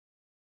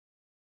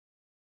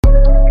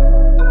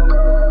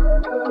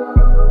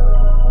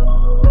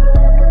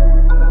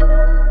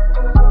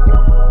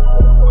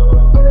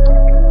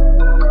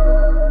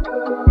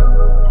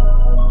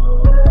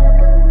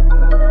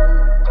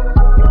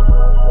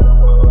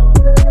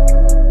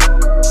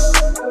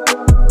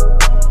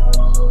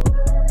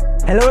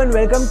Hello and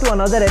welcome to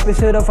another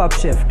episode of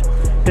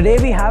UpShift. Today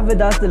we have with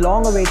us the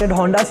long-awaited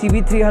Honda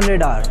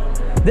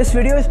CB300R. This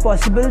video is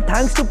possible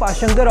thanks to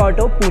Pashankar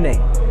Auto, Pune.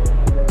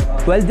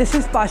 Well, this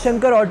is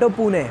Pashankar Auto,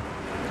 Pune.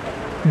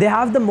 They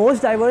have the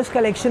most diverse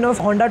collection of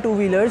Honda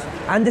two-wheelers,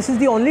 and this is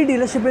the only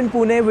dealership in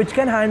Pune which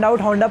can hand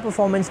out Honda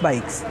performance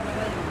bikes.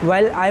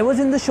 Well, I was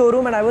in the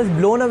showroom and I was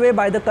blown away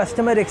by the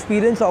customer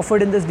experience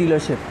offered in this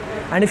dealership.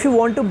 And if you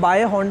want to buy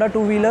a Honda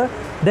two-wheeler,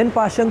 then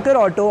Pashankar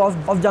Auto of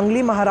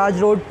Jangli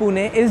Maharaj Road,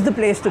 Pune is the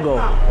place to go.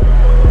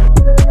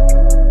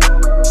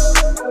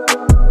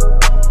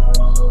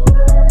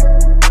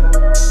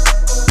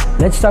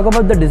 Let's talk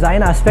about the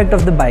design aspect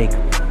of the bike.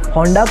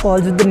 Honda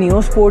calls it the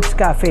Neo Sports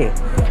Cafe.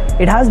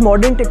 It has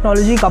modern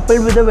technology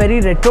coupled with a very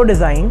retro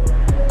design.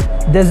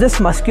 There's this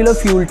muscular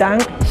fuel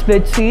tank,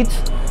 split seats,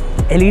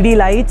 LED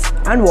lights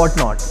and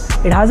whatnot.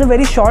 It has a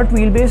very short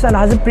wheelbase and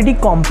has a pretty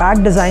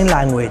compact design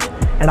language.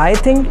 And I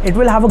think it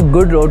will have a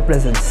good road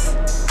presence.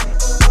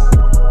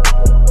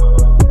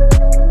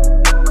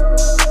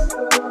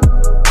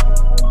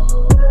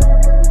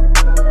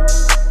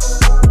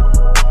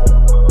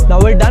 Now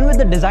we're done with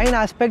the design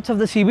aspects of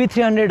the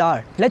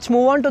CB300R. Let's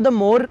move on to the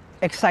more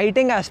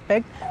exciting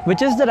aspect,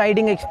 which is the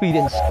riding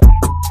experience.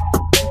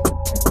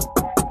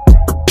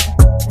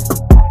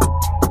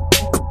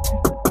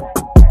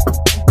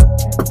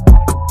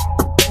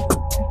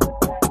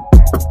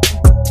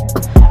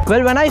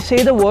 Well, when I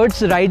say the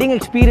words riding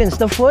experience,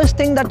 the first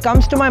thing that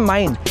comes to my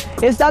mind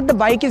is that the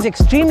bike is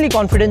extremely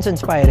confidence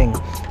inspiring.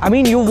 I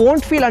mean, you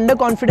won't feel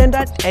underconfident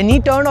at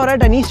any turn or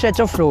at any stretch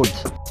of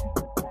roads.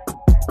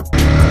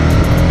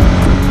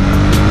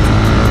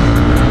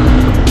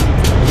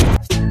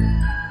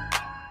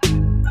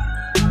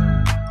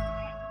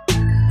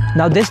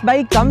 Now this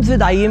bike comes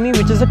with IME,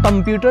 which is a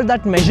computer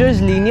that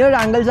measures linear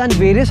angles and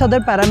various other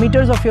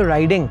parameters of your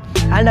riding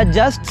and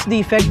adjusts the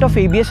effect of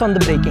ABS on the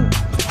braking.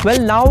 Well,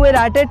 now we're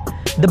at it.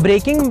 The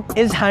braking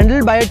is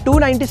handled by a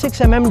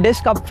 296mm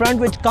disc up front,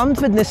 which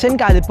comes with Nissan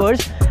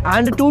calipers,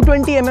 and a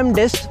 220mm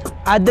disc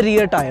at the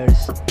rear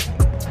tires.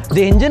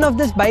 The engine of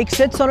this bike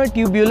sits on a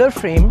tubular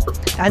frame,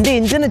 and the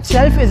engine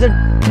itself is a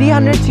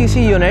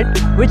 300cc unit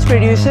which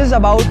produces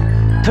about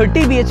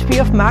 30 bhp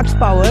of max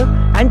power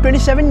and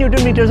 27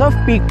 Nm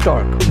of peak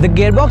torque. The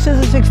gearbox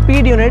is a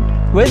 6-speed unit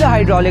with a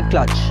hydraulic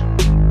clutch.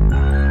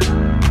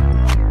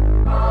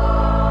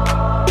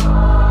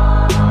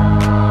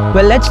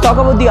 Well, let's talk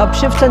about the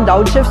upshifts and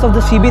downshifts of the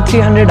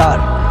CB300R.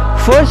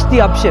 First, the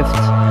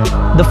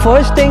upshifts. The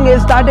first thing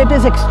is that it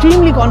is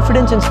extremely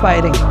confidence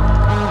inspiring.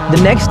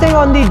 The next thing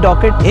on the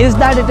docket is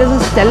that it is a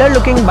stellar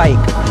looking bike.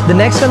 The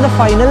next and the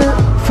final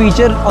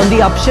feature on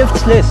the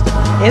upshifts list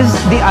is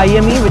the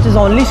IME, which is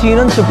only seen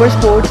on super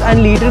sports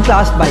and litre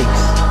class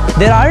bikes.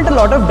 There aren't a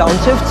lot of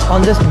downshifts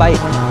on this bike.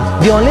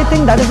 The only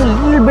thing that is a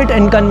little bit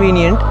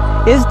inconvenient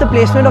is the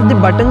placement of the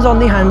buttons on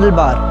the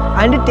handlebar,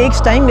 and it takes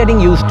time getting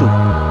used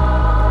to.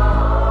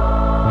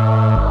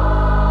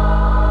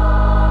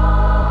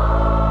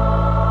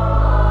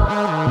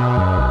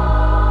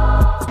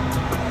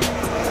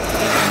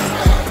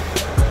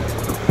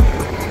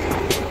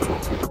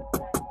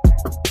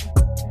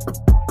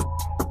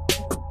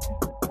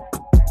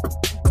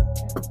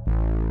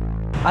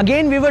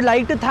 Again, we would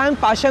like to thank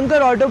Pashankar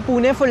Auto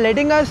Pune for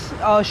letting us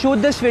shoot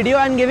this video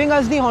and giving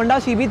us the Honda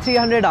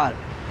CB300R.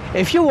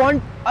 If you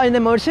want an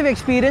immersive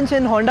experience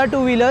in Honda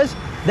two-wheelers,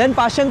 then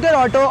Pashankar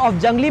Auto of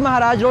Jangli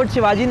Maharaj Road,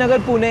 Shivaji Nagar,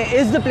 Pune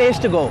is the place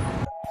to go.